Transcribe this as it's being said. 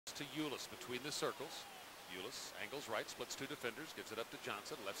To Eulis between the circles. Eulis angles right, splits two defenders, gives it up to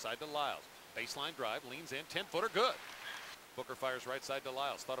Johnson, left side to Lyles. Baseline drive, leans in, 10-footer, good. Booker fires right side to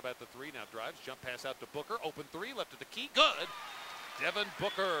Lyles. Thought about the three, now drives, jump pass out to Booker, open three, left of the key, good. Devin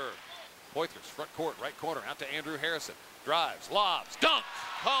Booker. Poitras, front court, right corner, out to Andrew Harrison. Drives, lobs, dunk,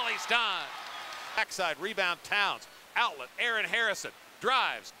 Cauley Stein. Backside, rebound, Towns. Outlet, Aaron Harrison.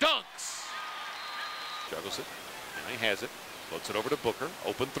 Drives, dunks. Juggles it, now he has it. Floats it over to Booker.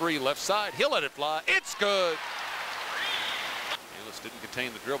 Open three, left side. He'll let it fly. It's good. Eulis didn't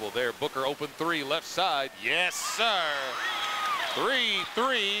contain the dribble there. Booker open three, left side. Yes, sir. 3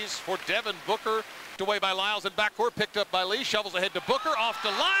 threes for Devin Booker. Away by Lyles in backcourt. Picked up by Lee. Shovels ahead to Booker. Off to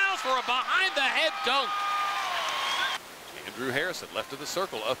Lyles for a behind-the-head dunk. Andrew Harrison left of the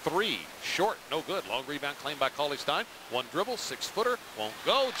circle. A three. Short. No good. Long rebound claimed by Cauley Stein. One dribble. 6-footer. Won't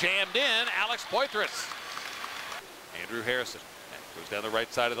go. Jammed in. Alex Poitras. Andrew Harrison goes down the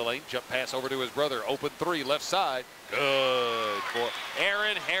right side of the lane. Jump pass over to his brother. Open three, left side. Good for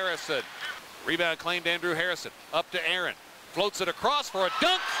Aaron Harrison. Rebound claimed Andrew Harrison. Up to Aaron. Floats it across for a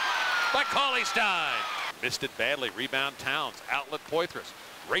dunk by Cauley Stein. Missed it badly. Rebound Towns. Outlet Poitras.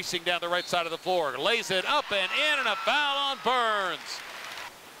 Racing down the right side of the floor. Lays it up and in, and a foul on Burns.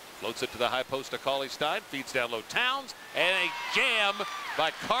 Floats it to the high post to Cauley Stein. Feeds down low Towns. And a jam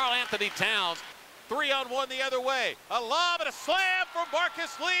by Karl Anthony Towns. 3-on-1 the other way. A lob and a slam from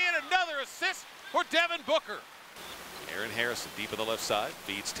Marcus Lee, and another assist for Devin Booker. Aaron Harrison deep on the left side.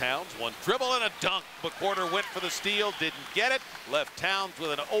 Feeds Towns. One dribble and a dunk. McWhorter went for the steal. Didn't get it. Left Towns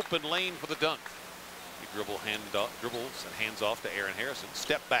with an open lane for the dunk. He dribbles and hands off to Aaron Harrison.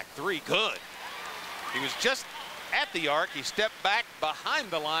 Step back three. Good. He was just at the arc. He stepped back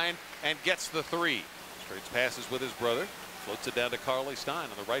behind the line and gets the three. Trades passes with his brother. Floats it down to Cauley Stein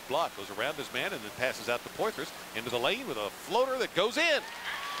on the right block. Goes around his man and then passes out to Poitras into the lane with a floater that goes in.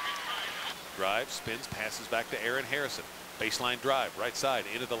 Drives, spins, passes back to Aaron Harrison. Baseline drive, right side,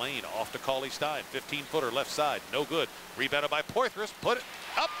 into the lane, off to Cauley Stein. 15-footer left side, no good. Rebounded by Poitras, put it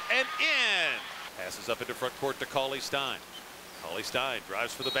up and in. Passes up into front court to Cauley Stein. Cauley Stein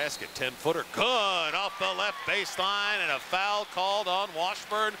drives for the basket, 10-footer, good off the left baseline, and a foul called on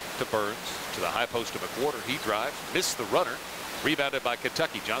Washburn. To Burns, to the high post of McWhorter. He drives, missed the runner. Rebounded by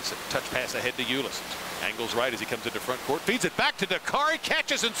Kentucky. Johnson, touch pass ahead to Eulis. Angles right as he comes into front court. Feeds it back to Dakari,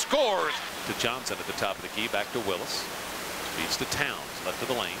 catches and scores. To Johnson at the top of the key, back to Willis. Feeds to Towns, left of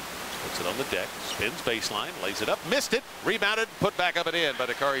the lane. Puts it on the deck, spins baseline, lays it up, missed it. Rebounded, put back up and in by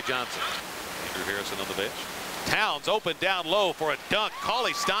Dakari Johnson. Andrew Harrison on the bench. Towns open down low for a dunk.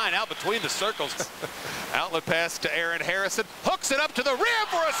 Cauley Stein out between the circles. Outlet pass to Aaron Harrison. Hooks it up to the rim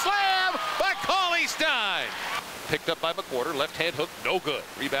for a slam by Cauley Stein. Picked up by McWhorter. Left hand hook, no good.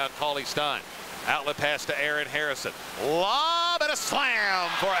 Rebound Cauley Stein. Outlet pass to Aaron Harrison. Lob and a slam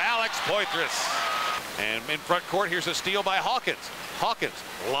for Alex Poitras. And in front court, here's a steal by Hawkins. Hawkins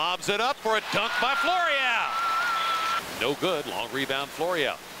lobs it up for a dunk by Florial. No good. Long rebound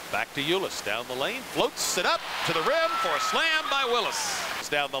Florial. Back to Eulis, down the lane, floats it up to the rim for a slam by Willis. It's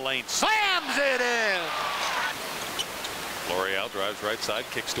down the lane, slams it in. Florial drives right side,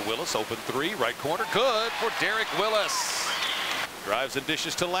 kicks to Willis, open three, right corner, good for Derek Willis. Drives and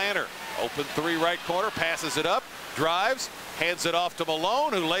dishes to Lanner, open three, right corner, passes it up, drives, hands it off to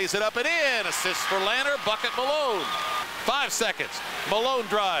Malone, who lays it up and in. Assist for Lanner, bucket Malone. 5 seconds, Malone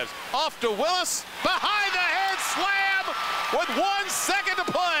drives, off to Willis, behind the head slam with 1 second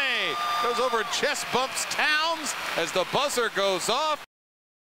to play. Goes over and chest bumps Towns as the buzzer goes off.